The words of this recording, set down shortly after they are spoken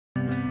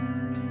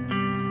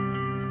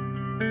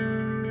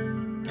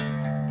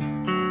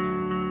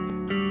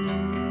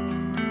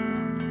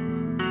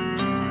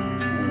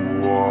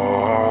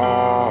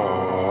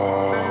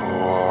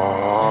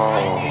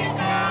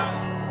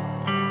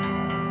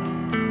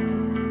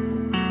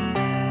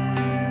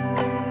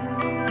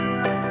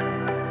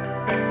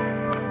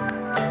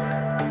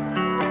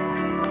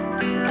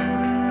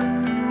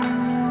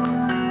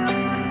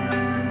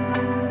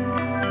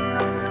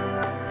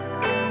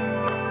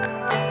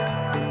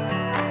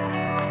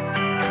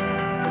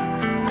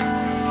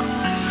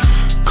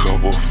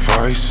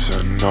fights,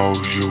 I know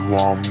you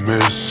won't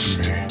miss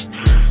me.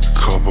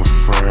 Couple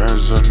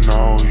friends, I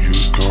know you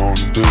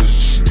gon'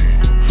 diss me.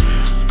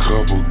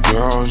 Couple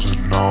girls, I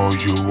know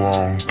you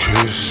won't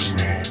kiss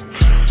me.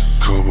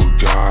 Couple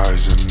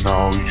guys, I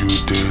know you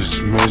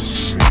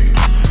dismiss me.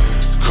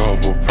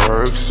 Couple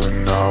perks, I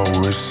know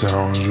it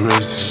sounds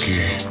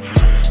risky.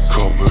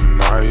 Couple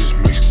nights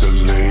mix the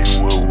lean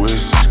with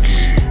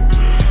whiskey.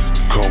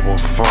 Couple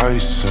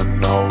fights, I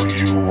know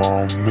you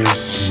won't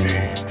miss me.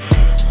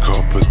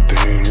 Couple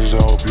things,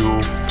 hope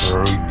you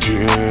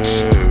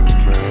forgive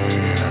me.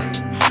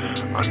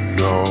 I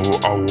know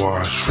I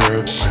was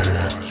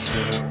tripping.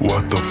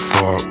 What the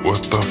fuck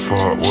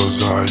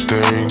was I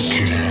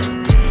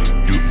thinking?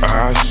 You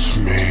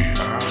asked me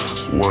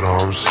what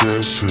I'm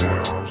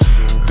sipping.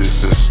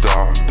 This is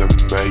stuff that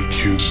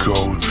make you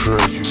go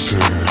tripping.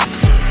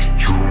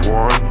 You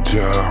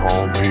wonder,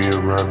 homie,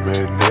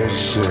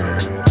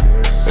 reminiscing.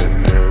 And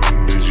then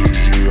there's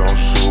usually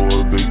also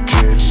a beginning.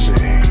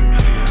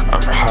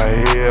 I'm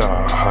higher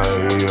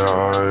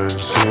and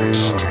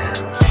singing.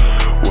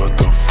 What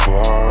the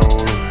fuck,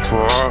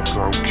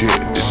 I'm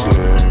getting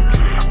it.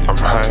 I'm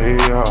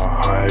higher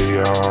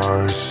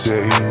and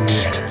singing.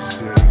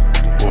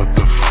 What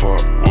the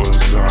fuck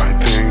was I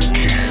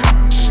thinking?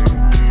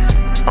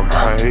 I'm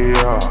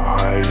higher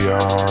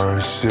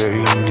and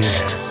singing.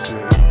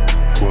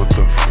 What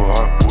the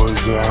fuck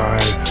was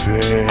I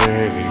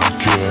thinking?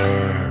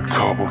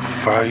 Couple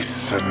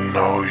fights, I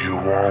know you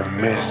won't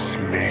miss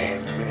me.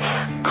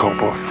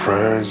 Couple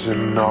friends, I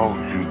know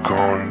you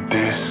gon'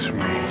 diss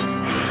me.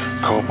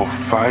 Couple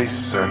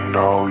fights, I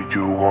know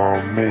you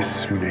won't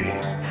miss me.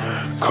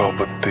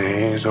 Couple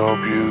things,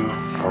 hope you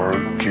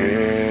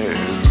forgive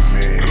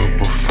me.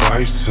 Couple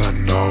fights, I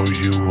know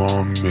you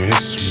won't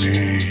miss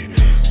me.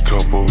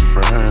 Couple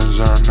friends,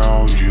 I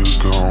know you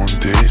gon'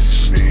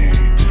 diss me.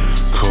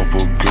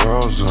 Couple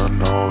girls, I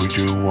know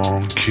you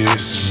won't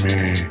kiss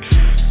me.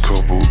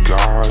 Couple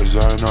guys, I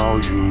know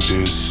you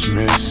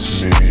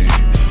dismiss me.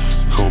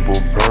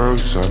 Couple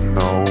perks, I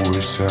know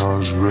it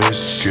sounds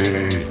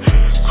risky.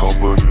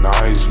 Couple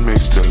nights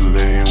mix the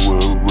lean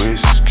with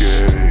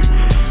whiskey.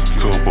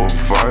 Couple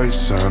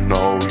fights, I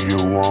know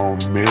you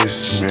won't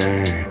miss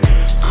me.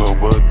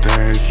 Couple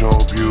things,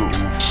 hope you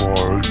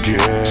forgive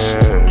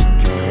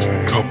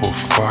me. Couple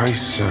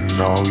fights, I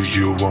know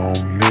you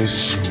won't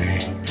miss me.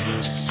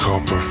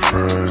 Couple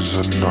friends,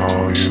 I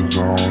know you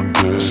gon'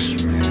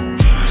 diss me.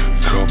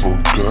 Couple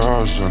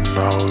girls, I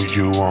know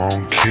you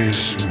won't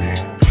kiss me.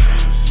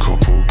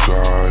 Couple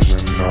guys, I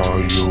know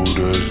you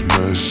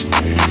dismiss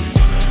me.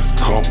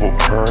 Couple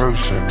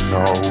perks, I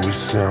know it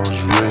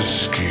sounds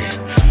risky.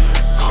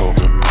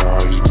 Couple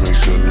nights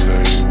mix a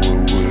lane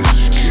with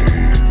whiskey.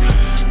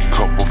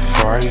 Couple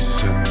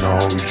fights, I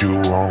know you